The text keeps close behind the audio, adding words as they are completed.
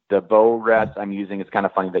the bow rest I'm using, it's kind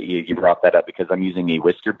of funny that you brought that up because I'm using a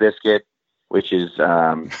Whisker Biscuit, which is,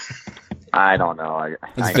 I don't know.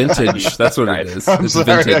 It's vintage. That's what it is. I'm It's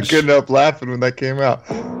sorry, vintage. I couldn't help laughing when that came out.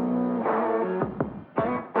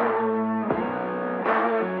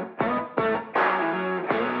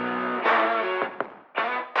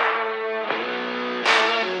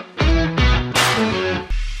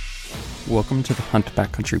 Welcome to the Hunt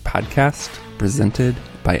Backcountry Podcast, presented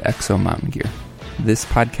by Exo Mountain Gear. This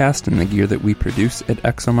podcast and the gear that we produce at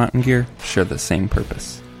Exo Mountain Gear share the same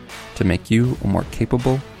purpose: to make you a more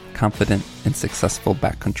capable, confident, and successful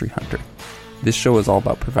backcountry hunter. This show is all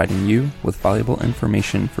about providing you with valuable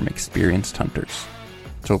information from experienced hunters.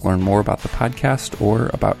 To learn more about the podcast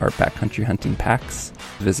or about our backcountry hunting packs,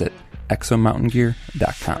 visit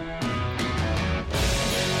exomountaingear.com.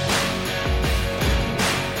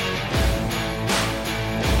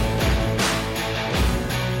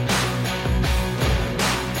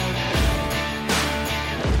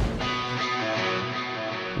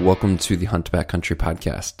 Welcome to the Hunt Backcountry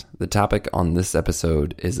Podcast. The topic on this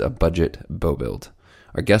episode is a budget bow build.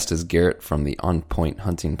 Our guest is Garrett from the On Point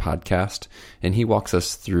Hunting Podcast, and he walks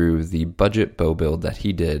us through the budget bow build that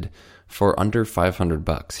he did for under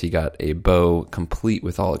 $500. He got a bow complete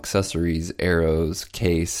with all accessories, arrows,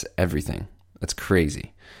 case, everything. That's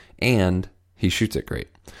crazy. And he shoots it great.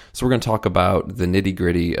 So we're going to talk about the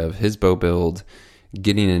nitty-gritty of his bow build,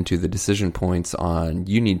 getting into the decision points on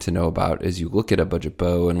you need to know about as you look at a budget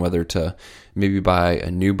bow and whether to maybe buy a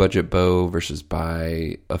new budget bow versus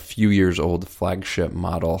buy a few years old flagship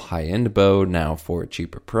model high-end bow now for a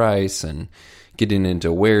cheaper price, and getting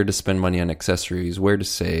into where to spend money on accessories, where to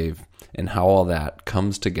save, and how all that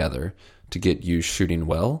comes together to get you shooting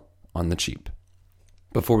well on the cheap.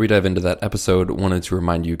 Before we dive into that episode, wanted to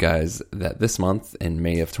remind you guys that this month, in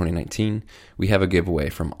May of 2019, we have a giveaway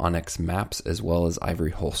from onX Maps as well as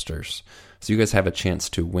Ivory Holsters. So you guys have a chance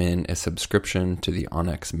to win a subscription to the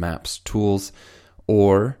onX Maps tools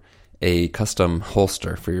or a custom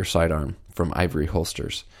holster for your sidearm from Ivory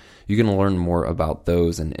Holsters. You can learn more about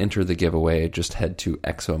those and enter the giveaway. Just head to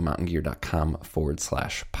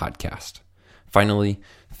exomountaingear.com/podcast. Finally,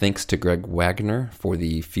 thanks to Greg Wagner for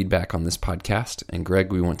the feedback on this podcast. And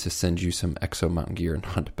Greg, we want to send you some Exo Mountain Gear and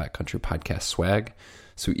Hunt Backcountry Podcast swag.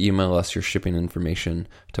 So email us your shipping information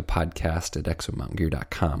to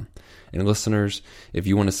podcast@exomountaingear.com. And listeners, if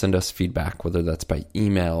you want to send us feedback, whether that's by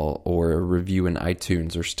email or a review in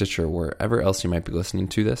iTunes or Stitcher, wherever else you might be listening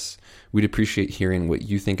to this, we'd appreciate hearing what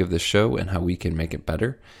you think of this show and how we can make it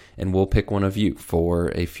better. And we'll pick one of you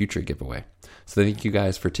for a future giveaway. So thank you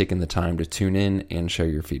guys for taking the time to tune in and share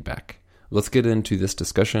your feedback. Let's get into this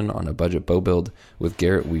discussion on a budget bow build with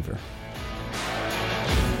Garrett Weaver.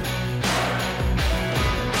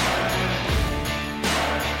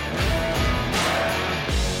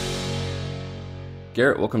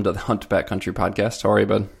 Garrett, welcome to the Hunt Backcountry Podcast. How are you,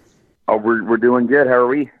 bud? Oh, we're doing good. How are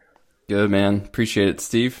we? Good, man. Appreciate it.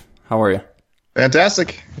 Steve, how are you?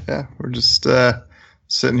 Fantastic. Yeah, we're just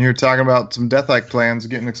sitting here talking about some death hike plans,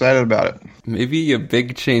 getting excited about it. Maybe a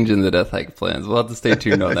big change in the death hike plans. We'll have to stay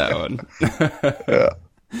tuned on that one. Yeah.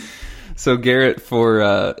 So Garrett,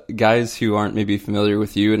 for guys who aren't maybe familiar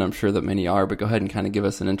with you, and I'm sure that many are, but go ahead and kind of give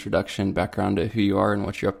us an introduction, background to who you are and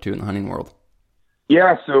what you're up to in the hunting world.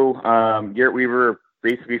 Yeah, so Garrett Weaver,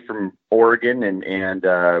 basically from Oregon, and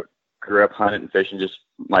grew up hunting and fishing, just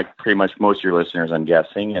like pretty much most of your listeners, I'm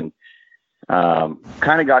guessing, and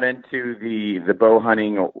kind of got into the bow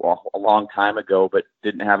hunting a long time ago, but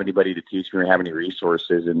didn't have anybody to teach me or have any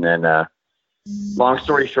resources. And then, long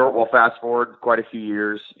story short, we'll fast forward quite a few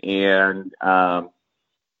years and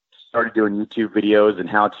started doing YouTube videos and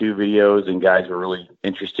how-to videos, and guys were really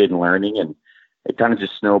interested in learning. And it kind of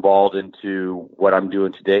just snowballed into what I'm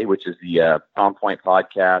doing today, which is the On Point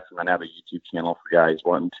Podcast. And then I have a YouTube channel for guys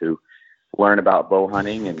wanting to learn about bow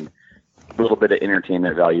hunting and a little bit of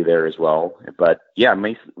entertainment value there as well. But yeah,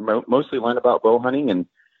 mostly learn about bow hunting and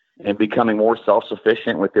becoming more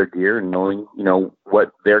self-sufficient with their gear and knowing,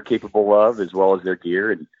 what they're capable of as well as their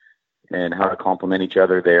gear and how to complement each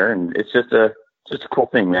other there. And it's just a cool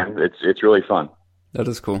thing, man. It's really fun. That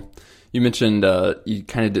is cool. You mentioned you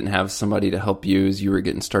kind of didn't have somebody to help you as you were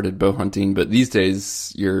getting started bow hunting, but these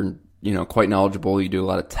days you're, quite knowledgeable. You do a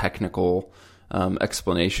lot of technical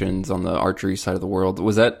explanations on the archery side of the world.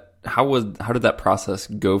 How did that process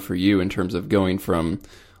go for you in terms of going from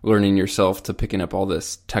learning yourself to picking up all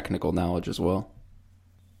this technical knowledge as well?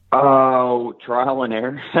 Oh, trial and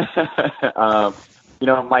error.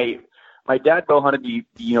 My dad bow hunted me,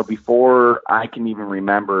 before I can even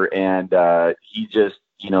remember, and he just,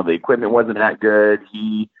 the equipment wasn't that good.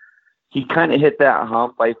 He he kind of hit that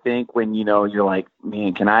hump, I think, when, you're like,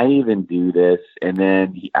 man, can I even do this? And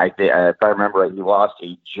then if I remember right, he lost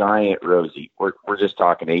a giant Rosie. We're just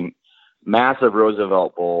talking a massive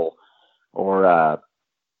Roosevelt Bowl or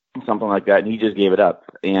something like that. And he just gave it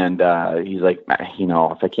up. And he's like,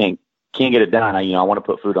 if I can't get it done, I want to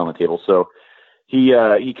put food on the table. So he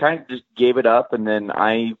kind of just gave it up. And then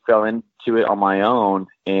I fell into it on my own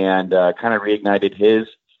and kind of reignited his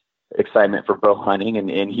excitement for bow hunting,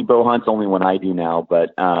 and he bow hunts only when I do now,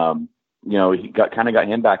 but he got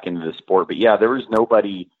him back into the sport. But yeah, there was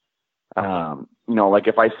nobody, like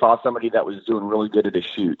if I saw somebody that was doing really good at a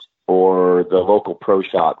shoot, or the local pro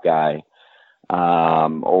shop guy,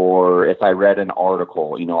 or if I read an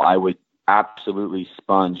article, I would absolutely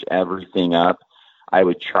sponge everything up. I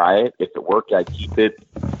would try it. If it worked, I'd keep it.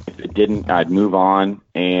 If it didn't, I'd move on,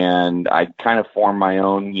 and I'd kind of form my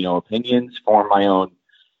own, opinions, form my own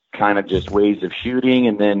kind of just ways of shooting,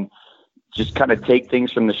 and then just kind of take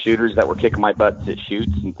things from the shooters that were kicking my butts at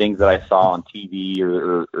shoots and things that I saw on TV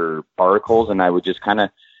or articles, and I would just kind of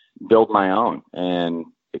build my own. And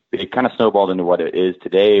it kind of snowballed into what it is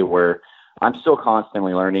today, where I'm still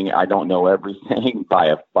constantly learning. I don't know everything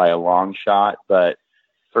by a long shot, but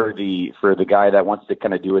for the guy that wants to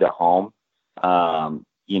kind of do it at home, I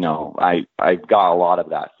got a lot of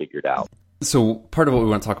that figured out. So part of what we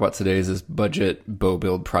want to talk about today is this budget bow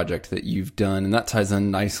build project that you've done, and that ties in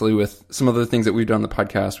nicely with some of the things that we've done on the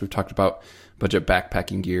podcast. We've talked about budget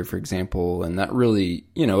backpacking gear, for example, and that really,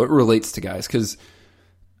 it relates to guys because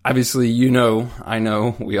obviously, I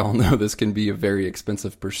know, we all know this can be a very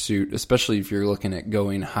expensive pursuit, especially if you're looking at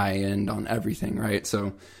going high end on everything, right?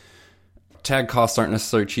 So tag costs aren't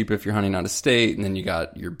necessarily cheap if you're hunting out of state, and then you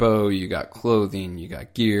got your bow, you got clothing, you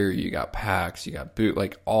got gear, you got packs, you got boot,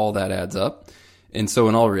 like all that adds up. And so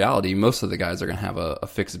in all reality, most of the guys are going to have a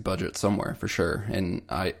fixed budget somewhere for sure. And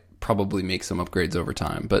I probably make some upgrades over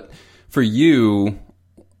time. But for you,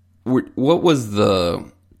 what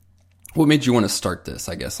made you want to start this,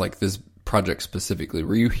 I guess, like this project specifically?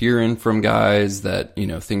 Were you hearing from guys that,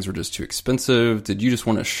 things were just too expensive? Did you just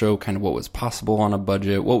want to show kind of what was possible on a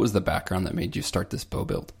budget? What was the background that made you start this bow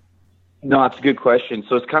build? No, that's a good question.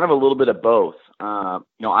 So it's kind of a little bit of both. I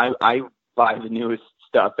buy the newest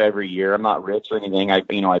stuff every year. I'm not rich or anything. I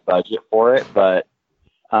budget for it, but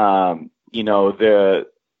the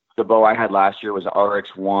bow I had last year was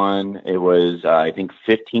RX1. It was I think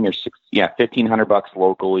 $1,500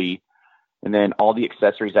 locally. And then all the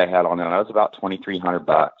accessories I had on it, I was about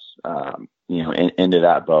 $2,300, into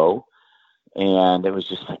that bow. And it was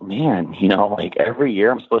just like, man, like every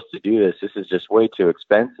year I'm supposed to do this. This is just way too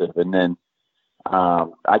expensive. And then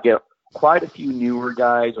I get quite a few newer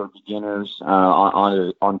guys or beginners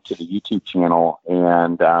onto the YouTube channel.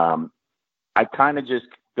 And I kind of just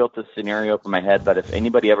built a scenario up in my head that if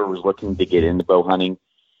anybody ever was looking to get into bow hunting,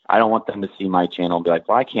 I don't want them to see my channel and be like,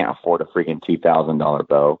 well, I can't afford a freaking $2,000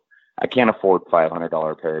 bow. I can't afford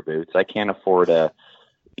 $500 pair of boots. I can't afford a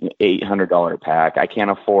 $800 pack. I can't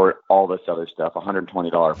afford all this other stuff,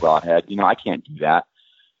 $120 broadhead. I can't do that.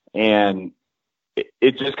 And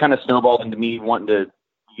it just kind of snowballed into me wanting to,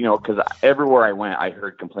 because everywhere I went, I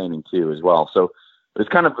heard complaining too as well. So it was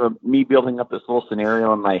kind of me building up this little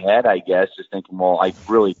scenario in my head, I guess, just thinking, well, I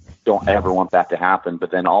really don't ever want that to happen. But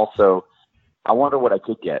then also, I wonder what I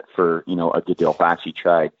could get for, a good deal if I actually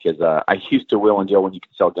tried, because I used to Will and Joe when you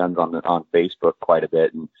could sell guns on Facebook quite a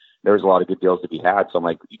bit, and there was a lot of good deals to be had. So I'm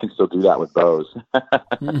like, you can still do that with bows.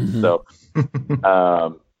 Mm-hmm. So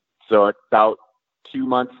about 2.5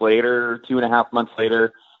 months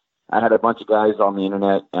later, I had a bunch of guys on the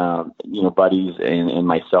internet, buddies and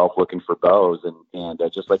myself looking for bows, and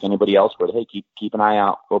just like anybody else would, hey, keep an eye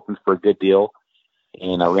out, open for a good deal.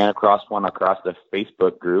 And I ran across one across the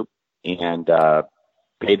Facebook group, and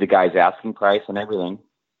paid the guy's asking price and everything.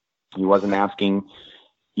 He wasn't asking,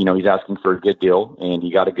 he's asking for a good deal, and he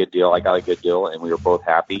got a good deal. I got a good deal, and we were both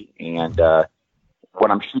happy. And what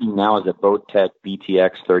I'm shooting now is a Bowtech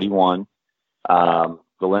BTX 31.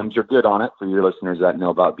 The limbs are good on it. For your listeners that know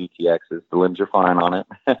about BTXs, the limbs are fine on it.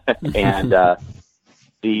 And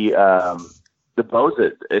the bow's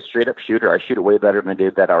a straight up shooter. I shoot it way better than I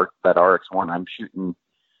did that RX1. I'm shooting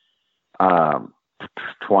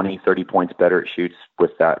 20-30 points better at shoots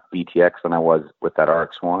with that BTX than I was with that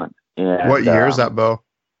RX1. And what year is that bow?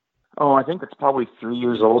 Oh, I think it's probably 3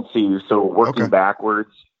 years old. So working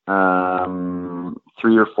backwards, 3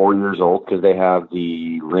 or 4 years old, because they have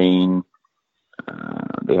the Rain.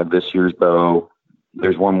 They have this year's bow.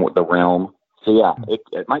 There's one with the Realm. So yeah,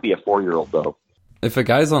 it might be a 4-year-old bow. If a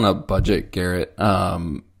guy's on a budget, Garrett,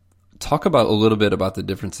 talk about a little bit about the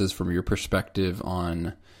differences from your perspective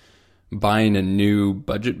on buying a new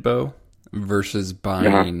budget bow versus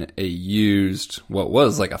buying a used, what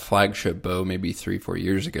was like a flagship bow maybe 3-4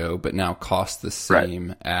 years ago, but now costs the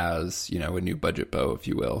same as, you know, a new budget bow, if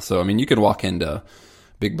you will. So, I mean, you could walk into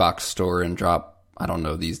big box store and drop, I don't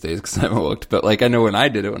know these days because I haven't looked, but like I know when I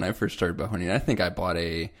did it when I first started bow hunting, I think I bought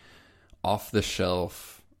a off the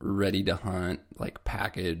shelf, ready to hunt, like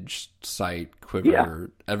packaged sight,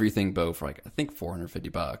 quiver, everything bow for like, I think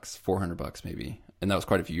 $450, $400 maybe. And that was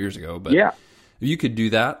quite a few years ago, but you could do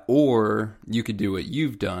that, or you could do what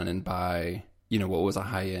you've done and buy, you know, what was a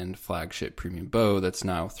high-end flagship premium bow that's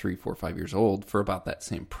now 3, 4, 5 years old for about that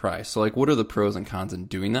same price. So like, what are the pros and cons in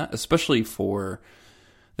doing that, especially for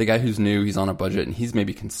the guy who's new, he's on a budget, and he's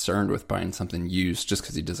maybe concerned with buying something used just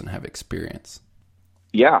because he doesn't have experience?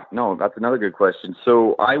 Yeah, no, that's another good question.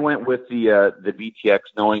 So I went with the BTX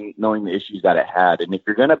knowing the issues that it had. And if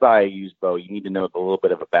you're going to buy a used bow, you need to know a little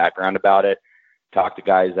bit of a background about it. Talk to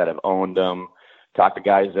guys that have owned them. Talk to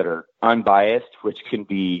guys that are unbiased, which can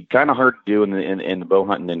be kind of hard to do in the bow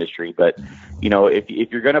hunting industry. But, you know, if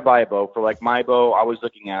you're going to buy a bow, for like my bow, I was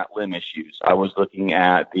looking at limb issues. I was looking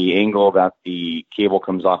at the angle that the cable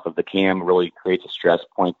comes off of the cam, really creates a stress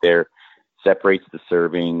point there, separates the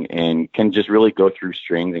serving, and can just really go through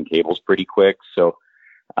strings and cables pretty quick. So,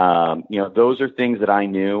 you know, those are things that I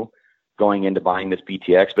knew going into buying this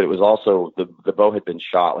BTX, but it was also, the bow had been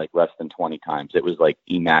shot like less than 20 times. It was like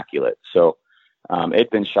immaculate. So, it'd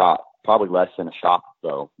been shot probably less than a shop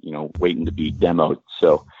bow, you know, waiting to be demoed.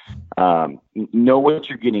 So, know what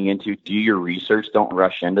you're getting into, do your research, don't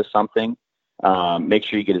rush into something. Make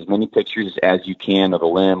sure you get as many pictures as you can of the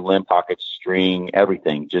limb pockets, string,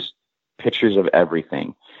 everything, just pictures of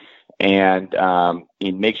everything. And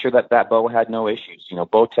make sure that bow had no issues. You know,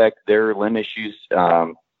 Bowtech, their limb issues,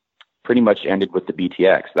 pretty much ended with the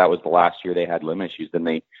BTX. That was the last year they had limb issues. Then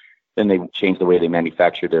they changed the way they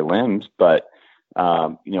manufactured their limbs. But,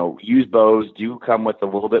 you know, used bows do come with a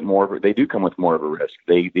little bit more, they do come with more of a risk.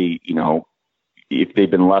 They, you know, if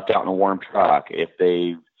they've been left out in a warm truck, if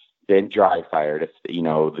they've been dry fired, if, you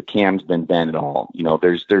know, the cam's been bent at all, you know,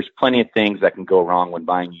 there's plenty of things that can go wrong when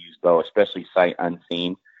buying a used bow, especially sight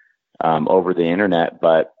unseen, over the internet.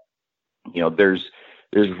 But, you know, there's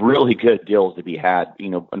really good deals to be had. You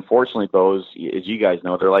know, unfortunately, bows, as you guys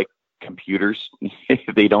know, they're like computers.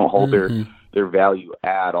 They don't hold their value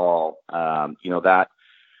at all. You know, that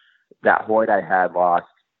Hoyt I had lost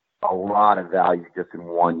a lot of value just in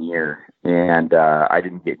 1 year, and I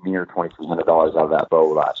didn't get near $2,300 out of that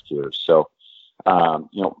bow last year. So,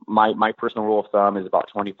 you know, my personal rule of thumb is about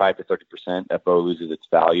 25 to 30% that bow loses its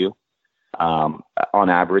value, on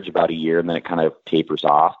average about a year, and then it kind of tapers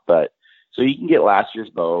off. But so you can get last year's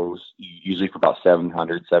bows usually for about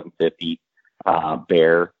 $700, $750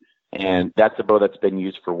 bare. And that's a bow that's been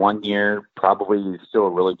used for 1 year, probably still a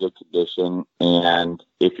really good condition. And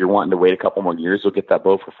if you're wanting to wait a couple more years, you'll get that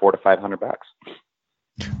bow for $400 to $500.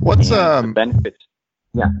 What's the benefits?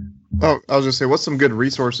 Yeah. Oh, I was gonna say, what's some good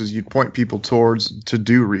resources you'd point people towards to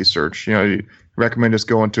do research? You know, you recommend just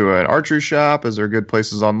going to an archery shop? Is there good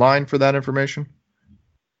places online for that information?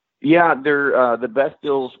 Yeah, they're the best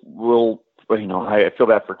deals will. You know, I feel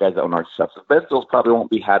bad for guys that own archery shops. The best deals probably won't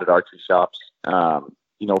be had at archery shops.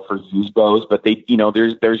 You know, for used bows, but they, you know,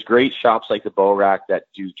 there's great shops like the Bow Rack that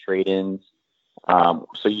do trade-ins. So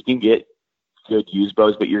you can get good used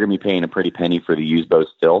bows, but you're going to be paying a pretty penny for the used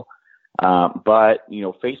bows still. But, you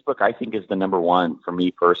know, Facebook, I think, is the number one for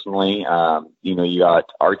me personally. You know, you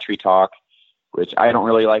got Archery Talk, which I don't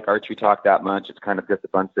really like Archery Talk that much. It's kind of just a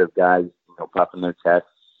bunch of guys, you know, puffing their chests,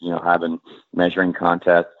 you know, having measuring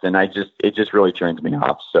contests. And it just really turns me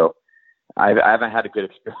off. So, I haven't had a good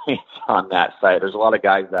experience on that site. There's a lot of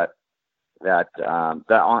guys that aren't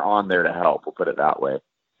on there to help. We'll put it that way.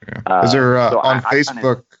 Yeah. Is there on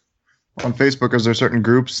Facebook? Is there certain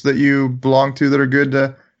groups that you belong to that are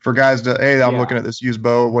good for guys to? Hey, I'm looking at this used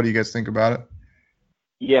bow. What do you guys think about it?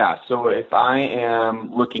 Yeah. So if I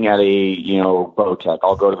am looking at a Bowtech,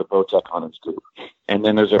 I'll go to the Bowtech Hunters group, and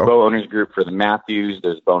then there's a bow owners group for the Matthews.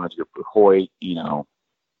 There's a bow owners group for Hoyt. You know,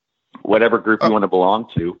 whatever group you want to belong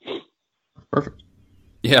to. Perfect.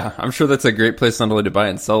 Yeah, I'm sure that's a great place not only to buy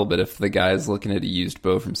and sell, but if the guy's looking at a used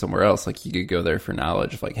bow from somewhere else, like you could go there for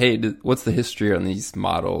knowledge of like, hey, what's the history on these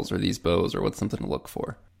models or these bows, or what's something to look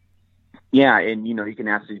for? Yeah, and you know, you can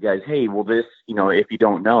ask these guys, hey, will this, you know, if you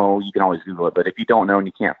don't know, you can always Google it, but if you don't know and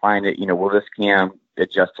you can't find it, you know, will this cam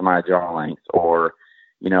adjust to my jaw length, or,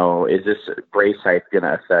 you know, is this brace height going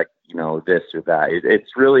to affect, you know, this or that?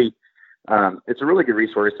 It's really it's a really good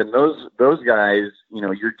resource, and those guys, you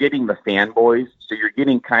know, you're getting the fanboys, so you're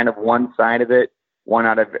getting kind of one side of it. One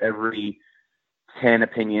out of every 10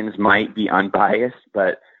 opinions might be unbiased,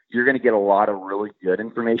 but you're going to get a lot of really good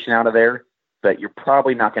information out of there, but you're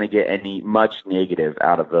probably not going to get much negative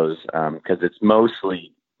out of those because it's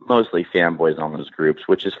mostly fanboys on those groups,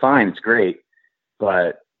 which is fine. It's great,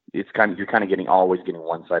 but you're kind of always getting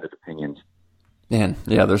one-sided opinions. Man,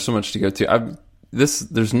 yeah, there's so much to go to.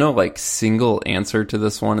 There's no like single answer to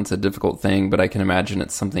this one. It's a difficult thing, but I can imagine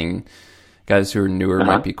it's something guys who are newer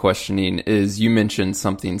might be questioning. Is you mentioned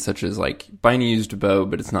something such as like buying a used bow,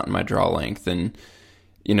 but it's not in my draw length, and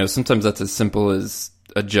sometimes that's as simple as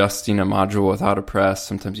adjusting a module without a press.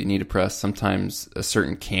 Sometimes you need a press. Sometimes a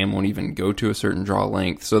certain cam won't even go to a certain draw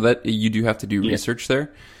length, so that you do have to do research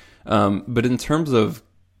there. But in terms of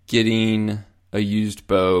getting a used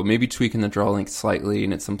bow, maybe tweaking the draw length slightly,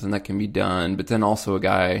 and it's something that can be done, but then also a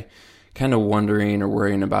guy kind of wondering or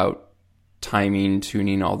worrying about timing,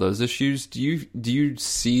 tuning, all those issues. Do you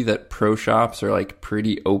see that pro shops are like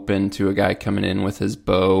pretty open to a guy coming in with his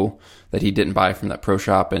bow that he didn't buy from that pro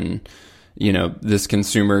shop, and this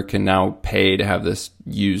consumer can now pay to have this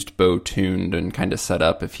used bow tuned and kind of set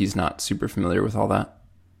up if he's not super familiar with all that?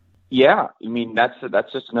 Yeah, I mean that's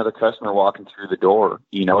just another customer walking through the door.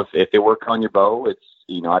 If they work on your bow, it's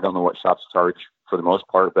I don't know what shops charge for the most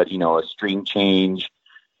part, but a string change.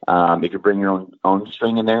 If you bring your own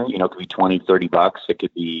string in there, it could be $20-$30. It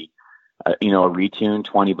could be a retune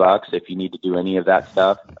 $20 if you need to do any of that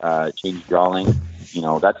stuff. Change draw length.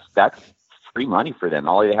 That's free money for them.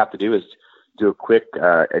 All they have to do is do a quick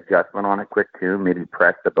adjustment on it, quick tune, maybe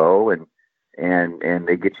press the bow, and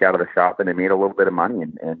they get you out of the shop and they made a little bit of money.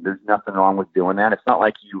 And there's nothing wrong with doing that. It's not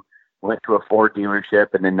like you went to a Ford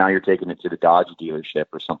dealership and then now you're taking it to the Dodge dealership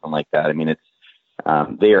or something like that. I mean, it's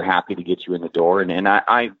they are happy to get you in the door. And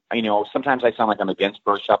I sometimes I sound like I'm against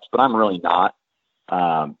pro shops, but I'm really not.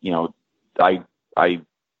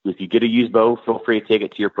 If you get a used bow, feel free to take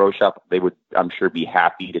it to your pro shop. They would, I'm sure, be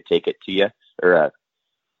happy to take it to you or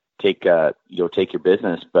take your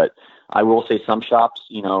business. But I will say some shops,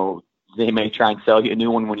 they may try and sell you a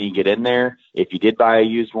new one when you get in there. If you did buy a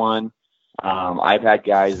used one, I've had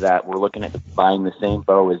guys that were looking at buying the same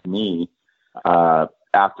bow as me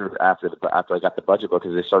after I got the budget book,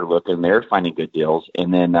 because they started looking and they were finding good deals.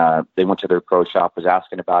 And then they went to their pro shop, was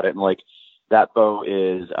asking about it, and like, that bow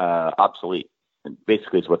is obsolete. And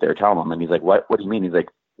basically, it's what they were telling him. And he's like, "What? What do you mean?" He's like,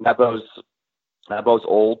 "That bow's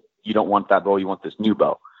old. You don't want that bow. You want this new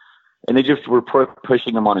bow." And they just were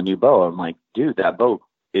pushing him on a new bow. I'm like, "Dude, that bow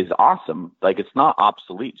is awesome. Like, it's not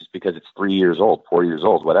obsolete just because it's 3 years old, 4 years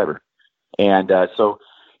old, whatever." And so,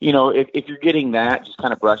 if you're getting that, just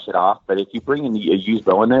kind of brush it off. But if you bring in a used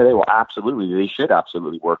bow in there, they should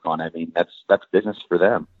absolutely work on it. I mean, that's business for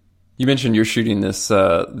them. You mentioned you're shooting this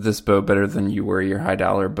bow better than you were your high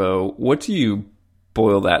dollar bow. What do you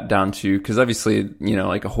boil that down to? Because obviously,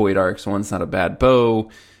 like a Hoyt RX1's not a bad bow.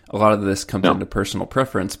 A lot of this comes into personal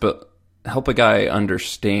preference, but help a guy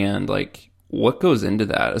understand like what goes into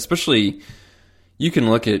that. Especially, you can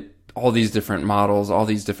look at all these different models, all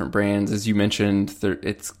these different brands. As you mentioned,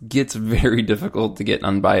 it gets very difficult to get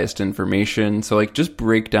unbiased information. So like, just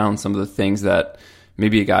break down some of the things that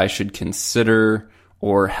maybe a guy should consider,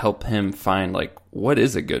 or help him find like, what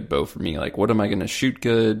is a good bow for me? Like, what am I going to shoot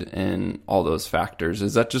good, and all those factors?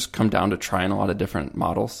 Does that just come down to trying a lot of different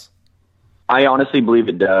models? I honestly believe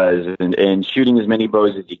it does, and shooting as many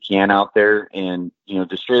bows as you can out there. And,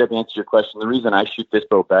 to straight up answer your question, the reason I shoot this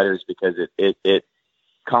bow better is because it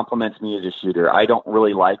complements me as a shooter. I don't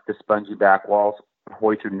really like the spongy back walls.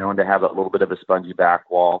 Hoyts are known to have a little bit of a spongy back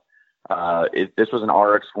wall. This was an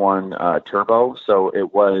RX1 turbo, so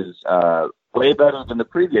it was way better than the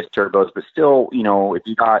previous turbos, but still, if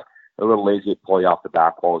you got a little lazy, it pull you off the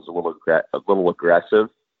back wall, is a little aggressive.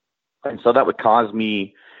 And so that would cause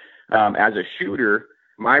me, as a shooter,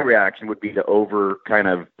 my reaction would be to over kind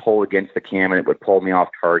of pull against the cam, and it would pull me off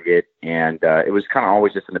target. And it was kind of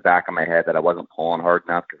always just in the back of my head that I wasn't pulling hard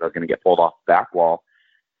enough because I was going to get pulled off the back wall.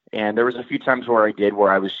 And there was a few times where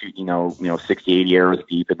I was shooting, 60, 80 arrows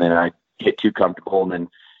deep, and then I'd get too comfortable, and then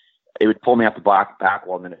it would pull me off the back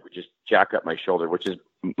wall, and then it would just jack up my shoulder, which is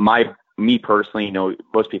me personally.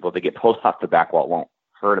 Most people, if they get pulled off the back wall, it won't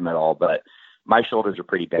hurt them at all, but my shoulders are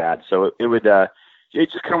pretty bad. So it would,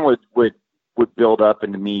 it just kind of would build up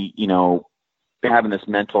into me, having this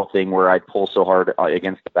mental thing where I'd pull so hard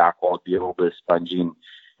against the back wall, it'd be a little bit spongy, and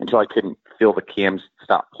until I couldn't feel the cams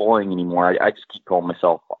stop pulling anymore, I just keep pulling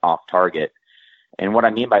myself off target. And what I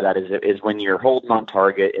mean by that is when you're holding on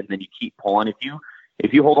target and then you keep pulling,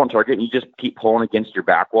 if you hold on target and you just keep pulling against your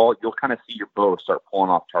back wall, you'll kind of see your bow start pulling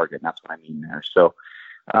off target. And that's what I mean there. So,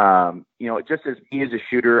 just as me as a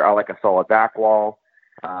shooter, I like a solid back wall.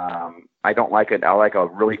 I don't like it. I like a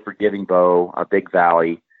really forgiving bow, a big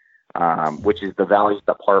valley. which is the valley is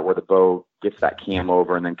the part where the bow gets that cam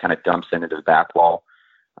over and then kind of dumps into the back wall.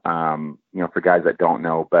 For guys that don't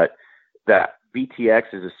know, but that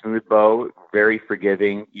VTX is a smooth bow, very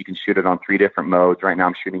forgiving. You can shoot it on 3 different modes. Right now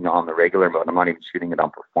I'm shooting it on the regular mode. I'm not even shooting it on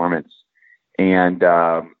performance. And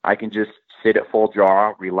I can just sit at full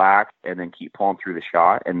draw, relax, and then keep pulling through the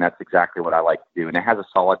shot. And that's exactly what I like to do. And it has a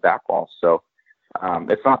solid back wall. So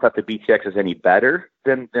it's not that the VTX is any better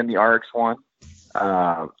than the RX-1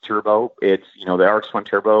 Turbo. It's, the RX-1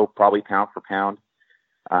 Turbo, probably pound for pound,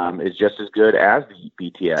 is just as good as the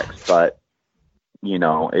VTX. But,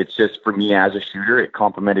 it's just for me as a shooter, it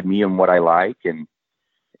complemented me and what I like. And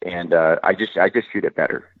I just shoot it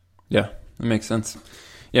better. Yeah, that makes sense.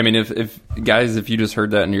 Yeah, I mean, if you just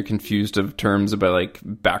heard that and you're confused of terms about like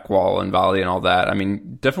back wall and volley and all that, I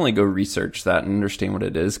mean, definitely go research that and understand what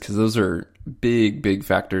it is, because those are big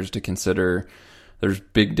factors to consider. There's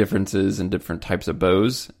big differences in different types of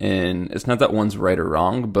bows, and it's not that one's right or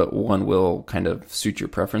wrong, but one will kind of suit your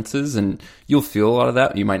preferences, and you'll feel a lot of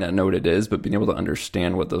that. You might not know what it is, but being able to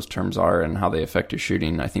understand what those terms are and how they affect your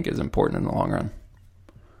shooting, I think, is important in the long run.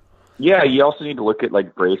 Yeah, you also need to look at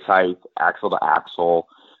like brace height, axle to axle.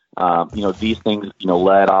 These things,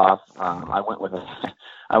 let off. I went with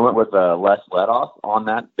a less let off on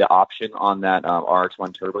that, the option on that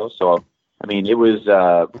RX-1 Turbo. So, I mean, it was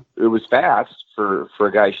fast for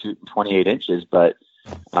a guy shooting 28 inches, but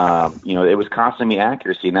it was constantly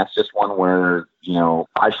accuracy, and that's just one where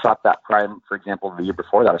I shot that prime, for example, the year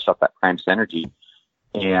before that I shot that prime Synergy,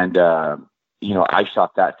 and I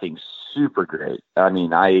shot that thing super great. I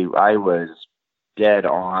mean, I was dead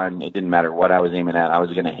on. It didn't matter what I was aiming at. I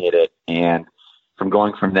was going to hit it. And from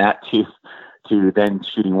going from that to then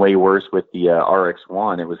shooting way worse with the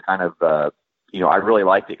RX-1, it was kind of, I really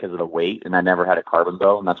liked it because of the weight, and I never had a carbon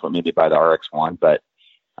bow, and that's what made me buy the RX-1. But,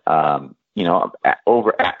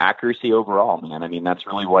 over accuracy overall, man, I mean, that's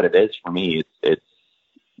really what it is for me. It's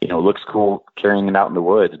looks cool carrying it out in the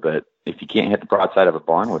woods, but if you can't hit the broadside of a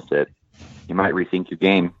barn with it, you might rethink your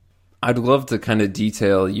game. I'd love to kind of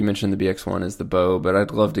detail, you mentioned the BX1 is the bow, but I'd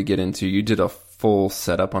love to get into, you did a full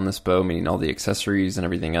setup on this bow, meaning all the accessories and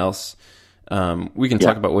everything else. We can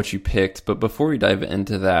talk about what you picked, but before we dive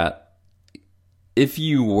into that, if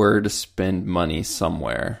you were to spend money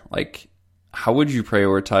somewhere, like how would you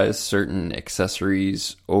prioritize certain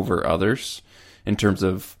accessories over others in terms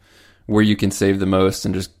of where you can save the most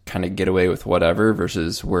and just kind of get away with whatever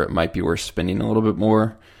versus where it might be worth spending a little bit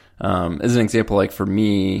more? As an example, like for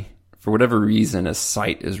me, for whatever reason, a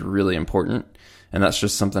sight is really important. And that's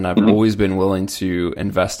just something I've always been willing to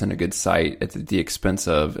invest in a good sight at the expense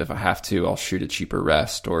of, if I have to, I'll shoot a cheaper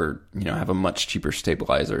rest or, have a much cheaper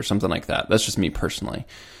stabilizer or something like that. That's just me personally.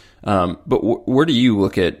 But where do you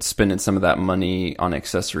look at spending some of that money on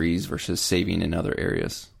accessories versus saving in other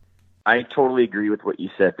areas? I totally agree with what you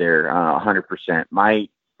said there, 100%.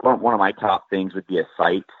 One of my top things would be a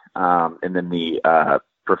sight, and then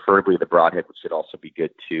preferably the broadhead, which should also be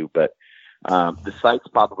good too. But the sight's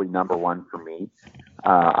probably number one for me.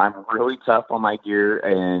 I'm really tough on my gear,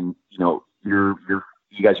 and you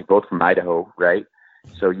guys are both from Idaho, right?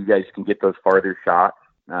 So you guys can get those farther shots.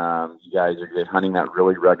 You guys are good hunting that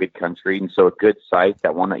really rugged country, and so a good sight,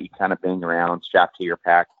 that one that you kind of bang around, strap to your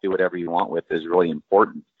pack, do whatever you want with, is really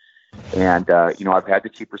important. And I've had the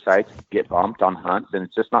cheaper sights get bumped on hunts, and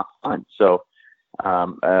it's just not fun. So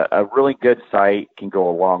a really good sight can go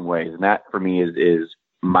a long ways, and that for me is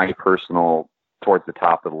my personal towards the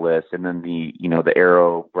top of the list. And then the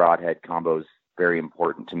arrow broadhead combo is very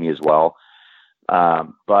important to me as well.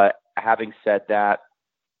 But having said that,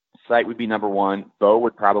 sight would be number one. Bow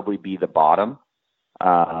would probably be the bottom.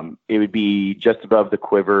 It would be just above the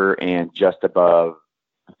quiver and just above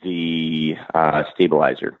the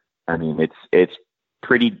stabilizer. I mean, it's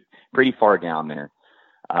pretty far down there.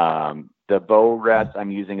 The bow rest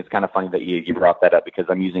I'm using, it's kind of funny that you brought that up, because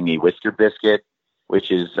I'm using a Whisker Biscuit, which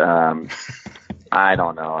is, I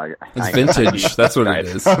don't know. It's vintage. That's what it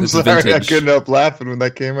is. I'm it's sorry, vintage. I couldn't help laughing when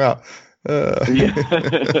that came out.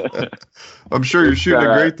 I'm sure you're shooting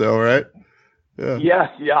it great though, right? Yeah.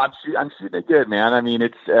 I'm shooting it good, man. I mean,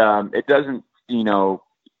 it doesn't,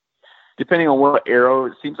 depending on what arrow,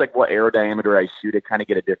 it seems like what arrow diameter I shoot, it kind of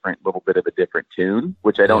get a little bit of a different tune,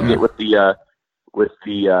 which I don't get with the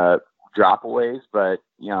drop-aways, but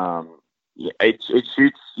it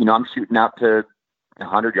shoots, I'm shooting out to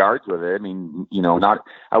 100 yards with it. I mean,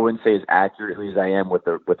 I wouldn't say as accurately as I am with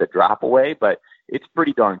a drop-away, but it's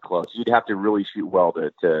pretty darn close. You'd have to really shoot well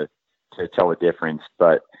to tell the difference.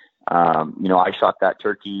 But, I shot that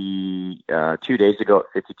turkey 2 days ago at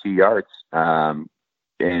 52 yards, and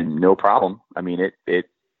no problem. I mean, it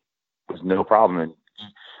was no problem. And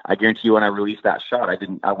I guarantee you when I released that shot,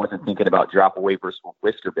 I wasn't thinking about drop away versus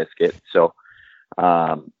Whisker Biscuit. So,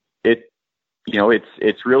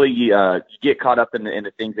 it's really, you get caught up in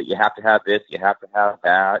the things that you have to have this, you have to have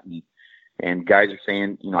that. And guys are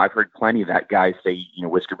saying, I've heard plenty of that guys say,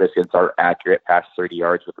 Whisker Biscuits are accurate past 30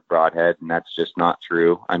 yards with a broadhead, and that's just not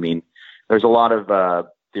true. I mean, there's a lot of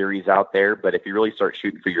theories out there, but if you really start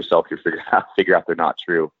shooting for yourself, you'll figure out they're not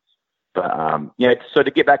true. But so to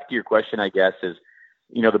get back to your question, I guess is,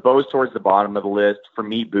 the bow's towards the bottom of the list. For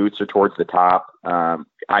me, boots are towards the top.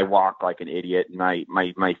 I walk like an idiot, and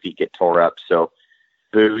my feet get tore up. So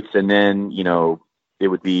boots, and then it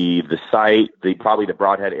would be the sight, probably the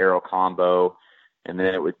broadhead arrow combo, and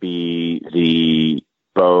then it would be the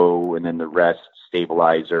bow, and then the rest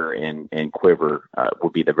stabilizer and quiver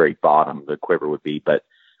would be the very bottom. The quiver would be, but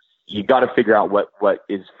you got to figure out what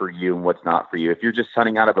is for you and what's not for you. If you're just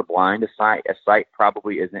hunting out of a blind, a sight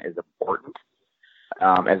probably isn't as important.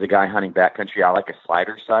 As a guy hunting backcountry, I like a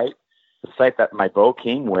slider sight. The sight that my bow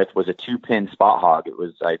came with was a 2-pin spot hog.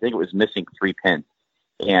 I think it was missing 3 pins,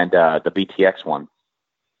 and the BTX one.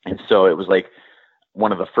 And so it was like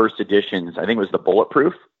one of the first editions. I think it was the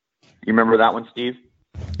Bulletproof. You remember that one, Steve?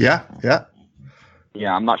 Yeah.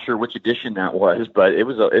 I'm not sure which edition that was, but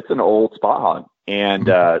it's an old spot hog. And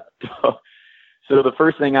so the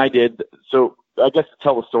first thing I did, so I guess to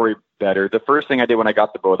tell the story better, the first thing I did when I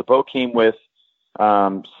got the bow came with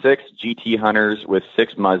 6 GT hunters with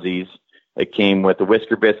 6 muzzies. It came with a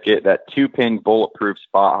Whisker Biscuit, that 2-pin Bulletproof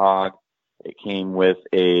spot hog. It came with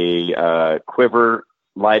a quiver,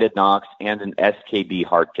 lighted Nox, and an SKB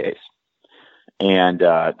hard case. And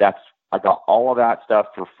I got all of that stuff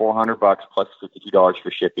for $400 plus $52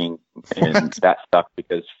 for shipping, and that stuff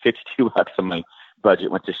because $52 of my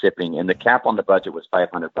budget went to shipping, and the cap on the budget was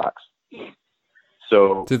 $500.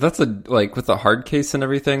 So, dude, that's with the hard case and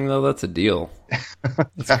everything though. That's a deal.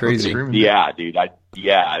 That's crazy. Yeah, dude. It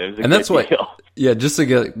was a and that's what. Deal. Yeah, just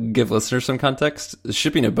to give listeners some context,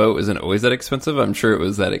 shipping a boat isn't always that expensive. I'm sure it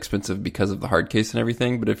was that expensive because of the hard case and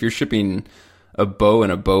everything. But if you're shipping a bow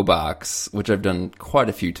in a bow box, which I've done quite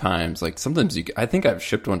a few times, like sometimes I think I've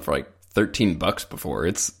shipped one for like $13 before.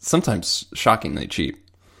 It's sometimes shockingly cheap.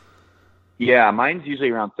 Yeah, mine's usually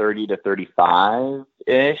around 30 to 35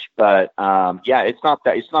 ish, but it's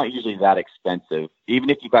not usually that expensive. Even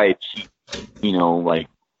if you buy a cheap, like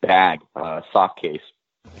bag, soft case,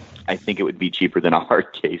 I think it would be cheaper than a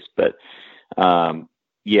hard case. But the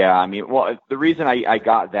reason I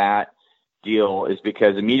got that deal is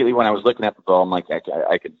because immediately when I was looking at the bow, I'm like,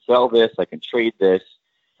 I can sell this, I can trade this.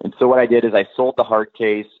 And so what I did is I sold the hard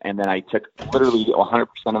case, and then I took literally 100%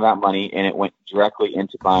 of that money, and it went directly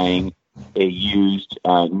into buying a used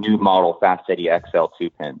new model Fast Eddie XL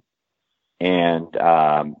 2-pin. And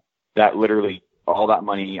that literally, all that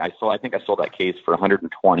money I think I sold that case for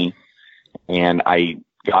 $120, and I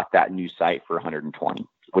got that new sight for $120,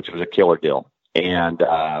 which was a killer deal. And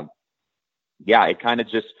it kind of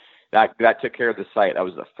just that took care of the sight. That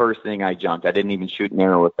was the first thing I jumped. I didn't even shoot an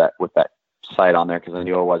arrow with that sight on there because I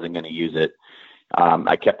knew I wasn't going to use it.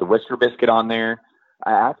 I kept the Whisker Biscuit on there.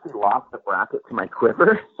 I actually lost the bracket to my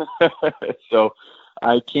quiver. So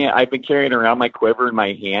I've been carrying around my quiver in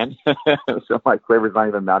my hand. So my quiver's not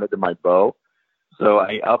even mounted to my bow. So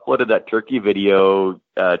I uploaded that turkey video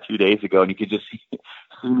 2 days ago, and you could just see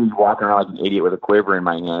me walking around like an idiot with a quiver in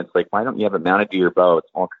my hand. It's like, why don't you have it mounted to your bow? It's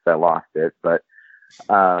all because I lost it. But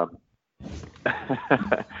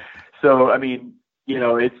so, I mean,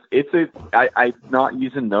 I'm not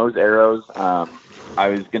using those arrows. I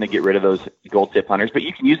was going to get rid of those gold tip hunters, but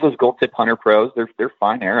you can use those gold tip hunter pros. They're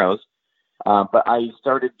fine arrows. But I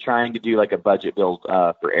started trying to do like a budget build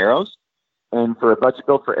for arrows. And for a budget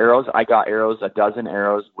build for arrows, I got a dozen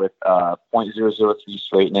arrows with 0.003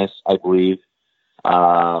 straightness, I believe,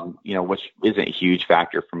 which isn't a huge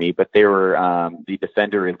factor for me, but they were the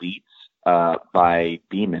Defender Elites by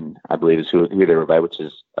Beeman, I believe is who they were by, which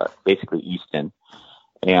is basically Easton.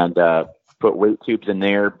 And put weight tubes in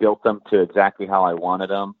there, built them to exactly how I wanted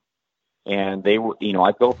them. And they were,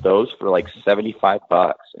 I built those for like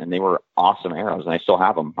 $75, and they were awesome arrows, and I still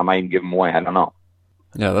have them. I might even give them away. I don't know.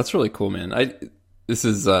 Yeah, that's really cool, man. This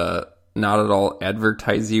is not at all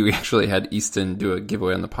advertising. We actually had Easton do a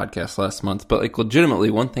giveaway on the podcast last month, but like legitimately,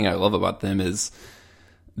 one thing I love about them is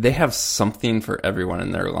they have something for everyone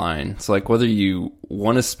in their line. So like whether you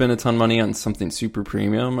want to spend a ton of money on something super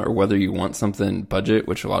premium or whether you want something budget,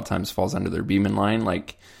 which a lot of times falls under their Beeman line,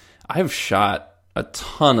 like I've shot a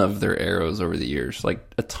ton of their arrows over the years,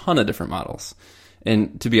 like a ton of different models.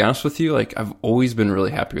 And to be honest with you, like I've always been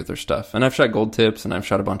really happy with their stuff. And I've shot gold tips and I've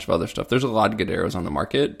shot a bunch of other stuff. There's a lot of good arrows on the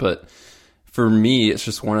market, but for me, it's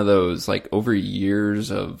just one of those, like, over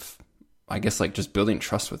years of, I guess, like, just building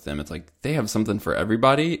trust with them. It's like they have something for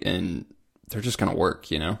everybody, and they're just going to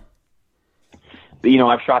work, you know?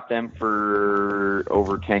 I've shot them for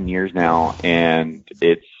over 10 years now, and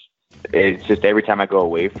it's just every time I go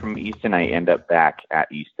away from Easton, I end up back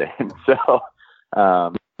at Easton. So,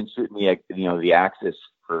 been shooting the Axis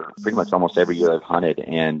for pretty much almost every year I've hunted,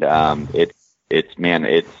 and it's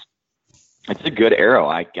a good arrow.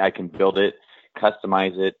 I can build it,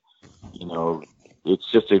 customize it. It's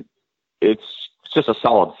just a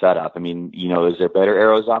solid setup. I mean, is there better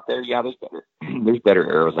arrows out there? Yeah, there's better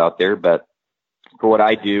arrows out there, but for what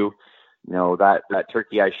I do, that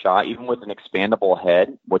turkey I shot, even with an expandable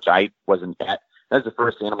head, which I wasn't at. That's the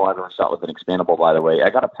first animal I've ever shot with an expandable, by the way. I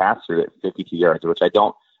got a pass through at 52 yards, which I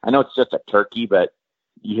know it's just a turkey, but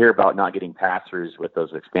you hear about not getting pass throughs with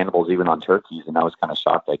those expandables, even on turkeys. And I was kind of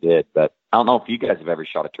shocked I did, but I don't know if you guys have ever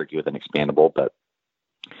shot a turkey with an expandable, but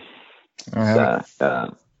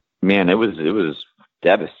man, it was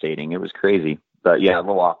devastating. It was crazy, but yeah, a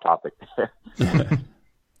little off topic.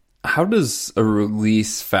 How does a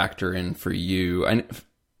release factor in for you? And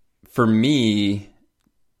for me,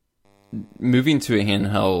 moving to a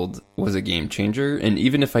handheld was a game changer. And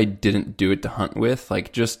even if I didn't do it to hunt with,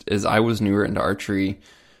 like, just as I was newer into archery,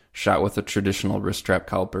 shot with a traditional wrist strap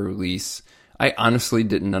caliper release, I honestly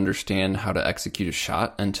didn't understand how to execute a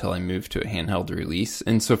shot until I moved to a handheld release.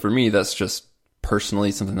 And so for me, that's just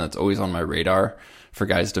personally something that's always on my radar for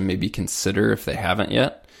guys to maybe consider if they haven't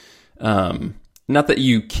yet. Not that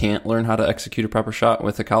you can't learn how to execute a proper shot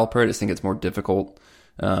with a caliper. I just think it's more difficult.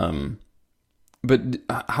 But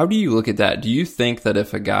how do you look at that? Do you think that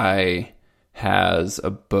if a guy has a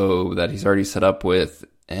bow that he's already set up with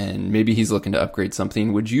and maybe he's looking to upgrade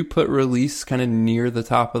something, would you put release kind of near the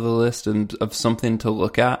top of the list and of something to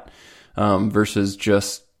look at versus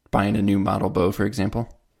just buying a new model bow, for example?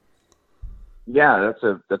 Yeah,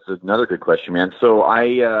 that's another good question, man. So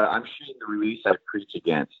I'm shooting the release I preach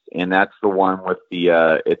against, and that's the one with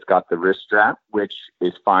the it's got the wrist strap, which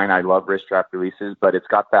is fine. I love wrist strap releases, but it's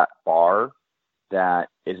got that bar that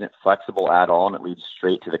isn't flexible at all, and it leads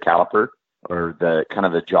straight to the caliper, or the kind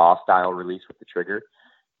of the jaw style release with the trigger.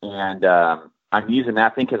 And I'm using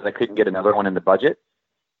that thing because I couldn't get another one in the budget,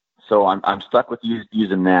 so I'm stuck with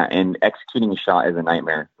using that. And executing a shot is a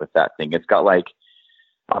nightmare with that thing. It's got like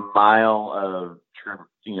a mile of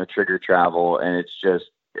trigger travel, and it's just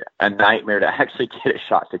a nightmare to actually get a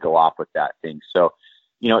shot to go off with that thing. So,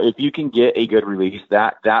 if you can get a good release,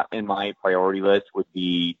 that in my priority list would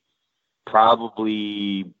be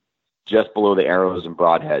probably just below the arrows and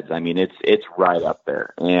broadheads. I mean, it's right up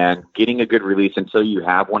there. And getting a good release until you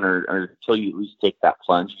have one, or until you at least take that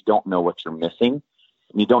plunge, you don't know what you're missing,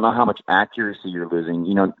 and you don't know how much accuracy you're losing.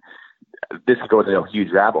 This could go to a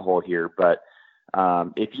huge rabbit hole here, but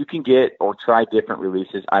if you can get or try different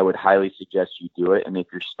releases, I would highly suggest you do it. And if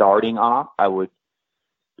you're starting off, I would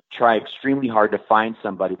try extremely hard to find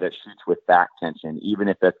somebody that shoots with back tension, even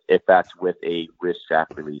if that's with a wrist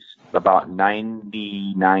strap release. About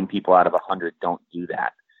 99 people out of 100 don't do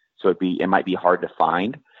that, so it might be hard to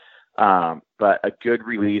find. But a good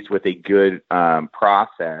release with a good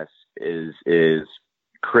process is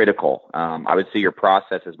critical. I would say your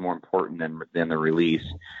process is more important than the release.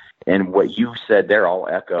 And what you said there, I'll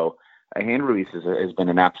echo. A hand release has been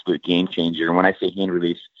an absolute game changer. And when I say hand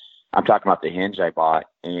release, I'm talking about the hinge I bought,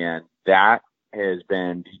 and that has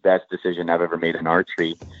been the best decision I've ever made in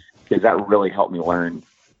archery, because that really helped me learn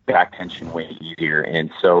back tension way easier.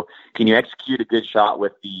 And so, can you execute a good shot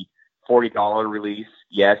with the $40 release?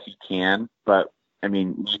 Yes, you can, but I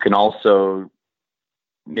mean, you can also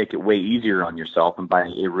make it way easier on yourself and buy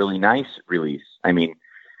a really nice release. I mean,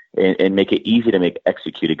 and make it easy to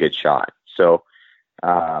execute a good shot. So,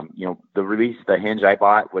 the hinge I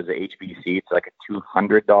bought was a HBC. It's like a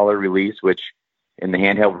 $200 release, which in the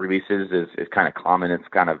handheld releases is kind of common. It's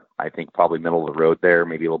kind of, I think, probably middle of the road there,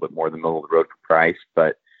 maybe a little bit more than middle of the road for price.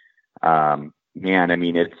 But, man, I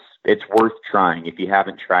mean, it's worth trying. If you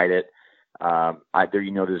haven't tried it,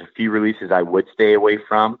 there's a few releases I would stay away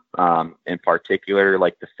from, in particular,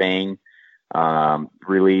 like the Fang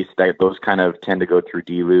release. Those kind of tend to go through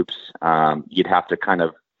D-loops. You'd have to kind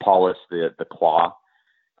of polish the claw,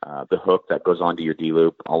 the hook that goes onto your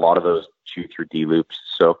D-loop. A lot of those shoot through D-loops.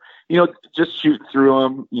 So, just shoot through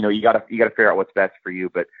them. You gotta figure out what's best for you,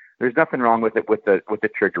 but there's nothing wrong with it with the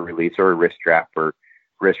trigger release or a wrist strap or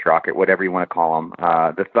wrist rocket, whatever you want to call them.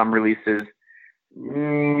 The thumb releases,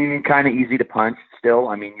 kind of easy to punch still.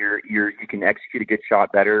 I mean, you can execute a good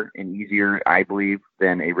shot better and easier, I believe,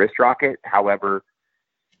 than a wrist rocket. However,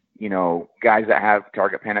 guys that have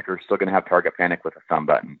target panic are still going to have target panic with a thumb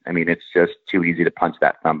button. I mean, it's just too easy to punch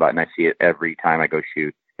that thumb button. I see it every time I go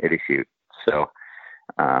shoot. It is shoot. So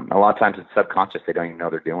a lot of times it's subconscious. They don't even know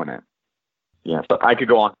they're doing it. Yeah, so I could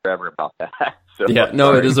go on forever about that. So, yeah,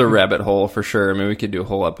 no, it is a rabbit hole for sure. I mean, we could do a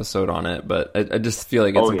whole episode on it, but I just feel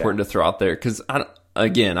like it's important to throw out there because,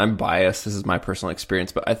 again, I'm biased. This is my personal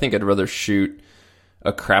experience, but I think I'd rather shoot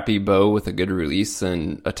a crappy bow with a good release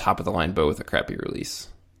than a top-of-the-line bow with a crappy release.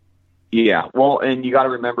 Yeah, well, and you got to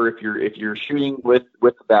remember if you're shooting with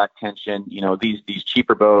the back tension, these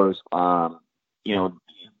cheaper bows,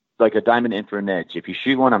 like a Diamond Infinite Edge. If you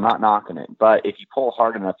shoot one, I'm not knocking it, but if you pull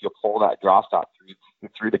hard enough, you'll pull that draw stop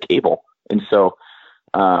through the cable. And so,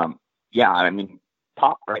 I mean,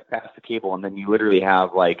 pop right past the cable, and then you literally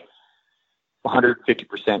have like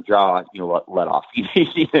 150% draw, let off. You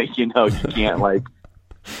can't like.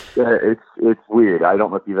 It's weird. I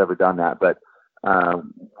don't know if you've ever done that, but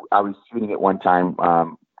I was shooting it one time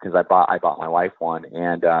because I bought my wife one,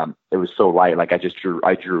 and it was so light. Like I drew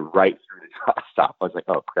right through the draw stop. I was like,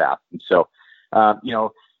 oh crap. And so,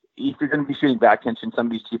 if you're going to be shooting back tension, some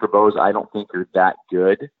of these cheaper bows, I don't think are that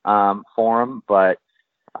good for them. But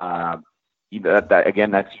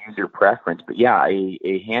again, that's user preference. But yeah,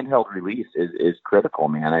 a handheld release is critical,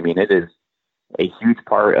 man. I mean, it is a huge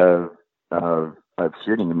part of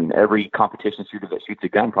shooting. I mean, every competition shooter that shoots a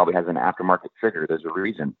gun probably has an aftermarket trigger. There's a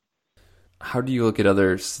reason. How do you look at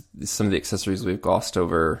some of the accessories we've glossed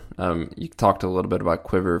over? You talked a little bit about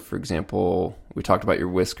quiver, for example. We talked about your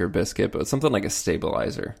whisker biscuit, but something like a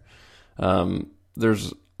stabilizer.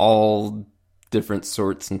 There's all different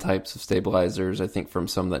sorts and types of stabilizers, I think, from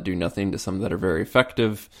some that do nothing to some that are very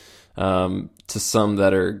effective, to some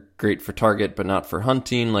that are great for target but not for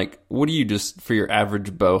hunting. Like, what do you just, for your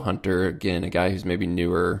average bow hunter, again, a guy who's maybe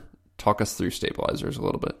newer, talk us through stabilizers a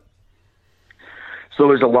little bit. So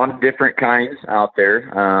there's a lot of different kinds out there,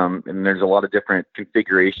 and there's a lot of different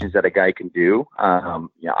configurations that a guy can do. I've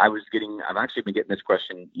actually been getting this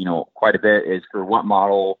question, quite a bit, is for what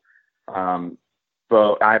model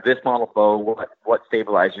bow. I have this model bow. What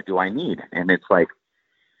stabilizer do I need? And it's like,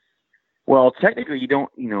 well, technically you don't,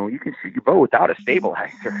 you can shoot your bow without a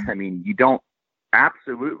stabilizer. I mean, you don't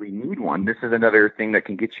absolutely need one. This is another thing that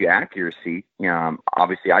can get you accuracy.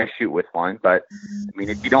 Obviously I shoot with one, but I mean,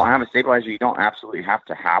 if you don't have a stabilizer, you don't absolutely have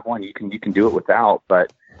to have one. You can do it without,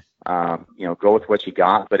 but go with what you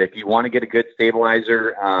got. But if you want to get a good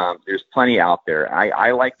stabilizer, there's plenty out there.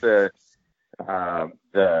 I like the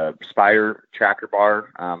Spire tracker bar.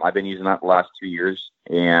 I've been using that the last 2 years,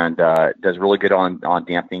 and it does really good on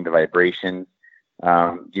dampening the vibration.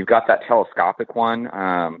 You've got that telescopic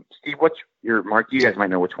one. Steve, Mark, you guys might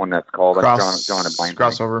know which one that's called.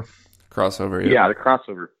 Crossover. Crossover, yeah. Yeah, the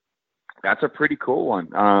crossover. That's a pretty cool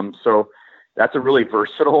one. So that's a really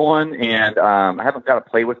versatile one, and I haven't got to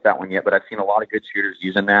play with that one yet, but I've seen a lot of good shooters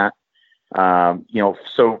using that.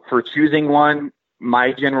 So for choosing one,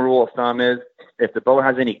 my general rule of thumb is if the bow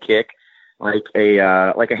has any kick, like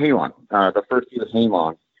a Halon, the first year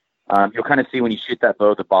Halon, you'll kind of see when you shoot that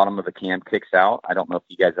bow, the bottom of the cam kicks out. I don't know if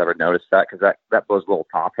you guys ever noticed that, because that bow's a little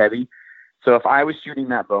top heavy. So if I was shooting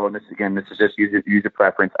that bow, and this is just user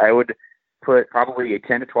preference, I would put probably a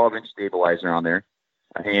 10 to 12 inch stabilizer on there,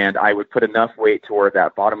 and I would put enough weight to where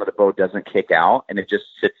that bottom of the bow doesn't kick out, and it just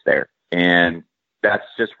sits there. And that's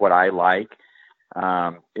just what I like.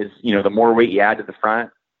 The more weight you add to the front,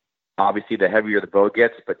 obviously the heavier the bow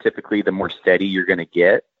gets, but typically the more steady you're going to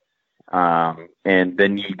get. And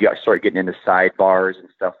then you start getting into sidebars and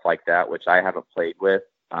stuff like that, which I haven't played with,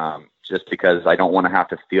 just because I don't want to have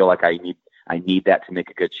to feel like I need that to make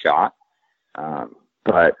a good shot.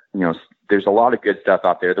 But there's a lot of good stuff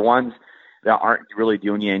out there. The ones that aren't really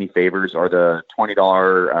doing you any favors are the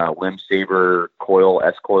 $20 Limb Saber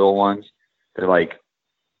S coil ones. They're like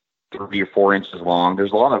 3 or 4 inches long.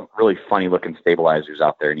 There's a lot of really funny looking stabilizers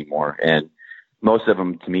out there anymore, and most of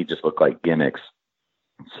them to me just look like gimmicks.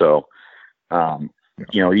 So,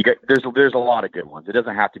 there's a lot of good ones. It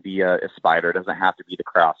doesn't have to be a Spider. It doesn't have to be the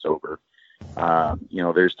crossover.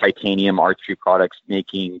 There's titanium archery products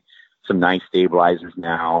making some nice stabilizers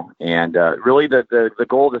now. And really the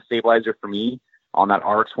goal of the stabilizer for me on that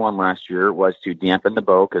RX-1 last year was to dampen the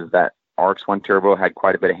bow, because that RX-1 Turbo had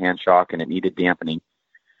quite a bit of hand shock and it needed dampening.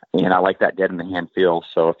 And I like that dead in the hand feel.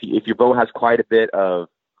 So if your bow has quite a bit of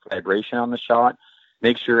vibration on the shot,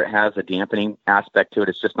 make sure it has a dampening aspect to it.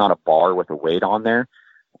 It's just not a bar with a weight on there.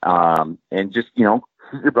 And just, shoot your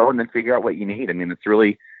bow and then figure out what you need. I mean, it's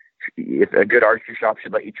really, if a good archery shop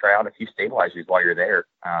should let you try out a few stabilizers while you're there.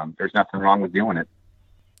 There's nothing wrong with doing it.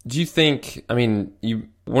 Do you think, I mean,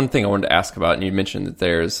 one thing I wanted to ask about, and you mentioned that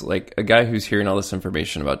there's like a guy who's hearing all this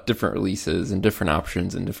information about different releases and different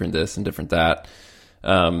options and different this and different that.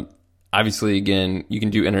 Obviously, again, you can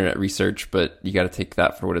do internet research, but you got to take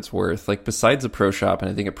that for what it's worth. Like, besides a pro shop,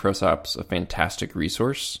 and I think a pro shop's a fantastic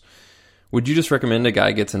resource, would you just recommend a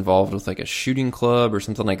guy gets involved with like a shooting club or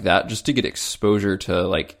something like that just to get exposure to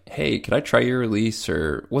like, hey, could I try your release,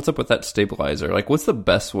 or what's up with that stabilizer? Like, what's the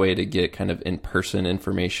best way to get kind of in-person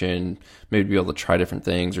information, maybe to be able to try different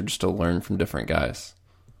things or just to learn from different guys?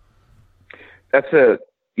 That's a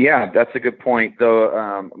good point.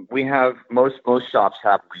 Though we have most shops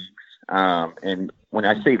have leagues. And when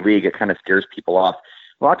I say league, it kind of scares people off.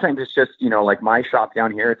 A lot of times it's just, like my shop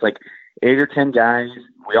down here, it's like 8 or 10 guys.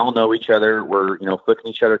 We all know each other. We're,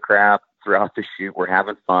 flicking each other crap throughout the shoot. We're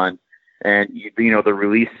having fun. And, the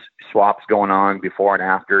release swaps going on before and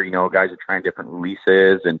after, guys are trying different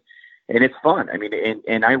releases and it's fun. I mean,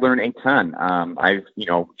 and I learn a ton.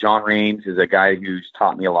 John Raines is a guy who's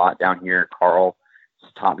taught me a lot down here. Carl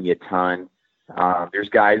has taught me a ton. There's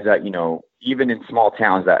guys that, even in small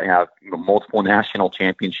towns that have multiple national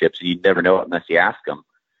championships, you'd never know it unless you ask them.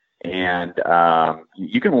 And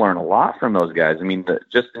you can learn a lot from those guys. I mean,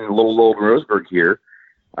 just in little old Roseburg here,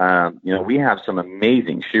 we have some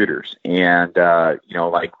amazing shooters. And,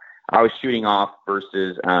 like I was shooting off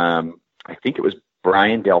versus, I think it was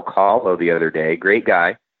Brian Del Calo the other day. Great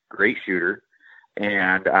guy, great shooter.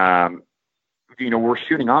 And, we're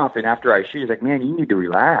shooting off, and after I shoot, he's like, man, you need to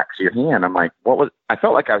relax your hand. I'm like, I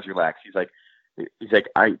felt like I was relaxed. He's like,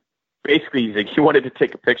 he wanted to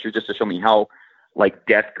take a picture just to show me how like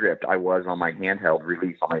death gripped I was on my handheld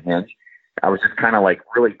release on my hinge. I was just kind of like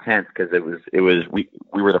really tense because we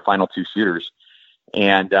were the final 2 shooters.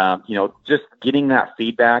 And, just getting that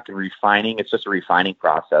feedback and refining, it's just a refining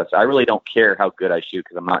process. I really don't care how good I shoot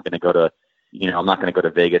because I'm not going to go to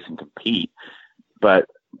Vegas and compete, but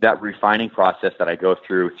that refining process that I go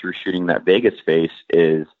through shooting that Vegas face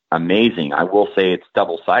is amazing. I will say it's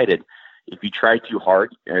double-sided. If you try too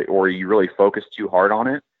hard or you really focus too hard on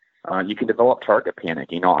it, you can develop target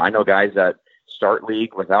panic. I know guys that start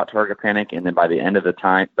league without target panic, and then by the end of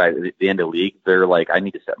league, they're like, I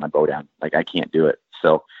need to set my bow down. Like, I can't do it.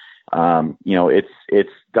 So, it's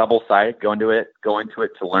double-sided. Go into it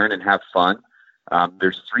to learn and have fun.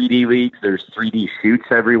 There's 3D leagues. There's 3D shoots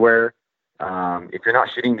everywhere. If you're not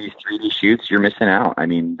shooting these 3D shoots, you're missing out. I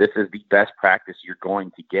mean, this is the best practice you're going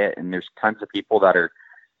to get. And there's tons of people that are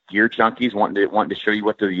gear junkies wanting to show you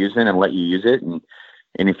what they're using and let you use it. And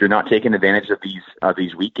if you're not taking advantage of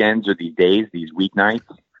these weekends or these days, these weeknights,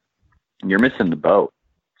 you're missing the boat.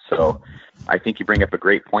 So I think you bring up a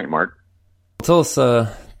great point, Mark. Tell us,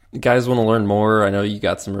 guys want to learn more. I know you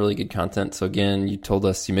got some really good content. So again, you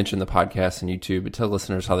mentioned the podcast and YouTube, but tell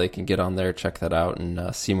listeners how they can get on there, check that out,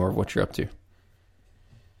 and see more of what you're up to.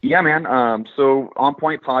 Yeah, man. So On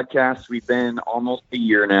Point Podcast, we've been almost a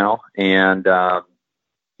year now. And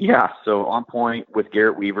so On Point with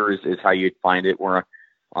Garrett Weaver is how you'd find it. We're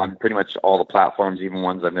on pretty much all the platforms, even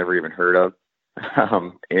ones I've never even heard of.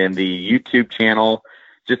 And the YouTube channel,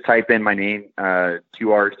 just type in my name,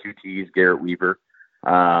 2 R's, 2 T's, Garrett Weaver.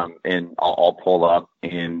 And I'll pull up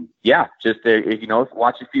and just,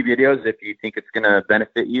 watch a few videos. If you think it's going to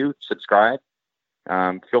benefit you, subscribe.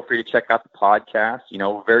 Feel free to check out the podcast,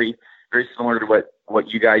 very, very similar to what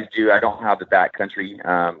you guys do. I don't have the backcountry,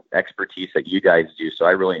 expertise that you guys do. So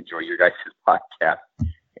I really enjoy your guys' podcast.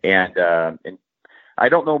 And I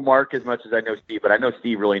don't know Mark as much as I know Steve, but I know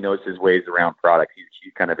Steve really knows his ways around products.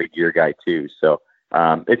 He's kind of a gear guy too. So,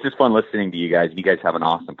 it's just fun listening to you guys. You guys have an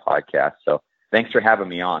awesome podcast. So, thanks for having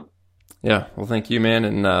me on. Yeah, well, thank you, man.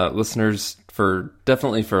 And listeners, for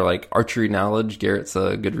like archery knowledge, Garrett's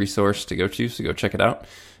a good resource to go to, so go check it out.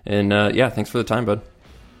 And thanks for the time, bud.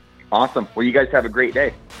 Awesome. Well, you guys have a great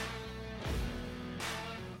day.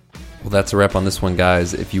 Well, that's a wrap on this one,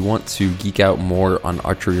 guys. If you want to geek out more on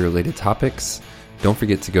archery-related topics, don't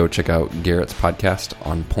forget to go check out Garrett's podcast,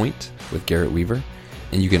 On Point, with Garrett Weaver.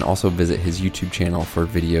 And you can also visit his YouTube channel for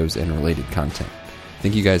videos and related content.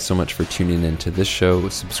 Thank you guys so much for tuning in to this show,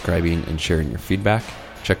 subscribing, and sharing your feedback.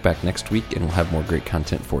 Check back next week, and we'll have more great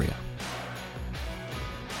content for you.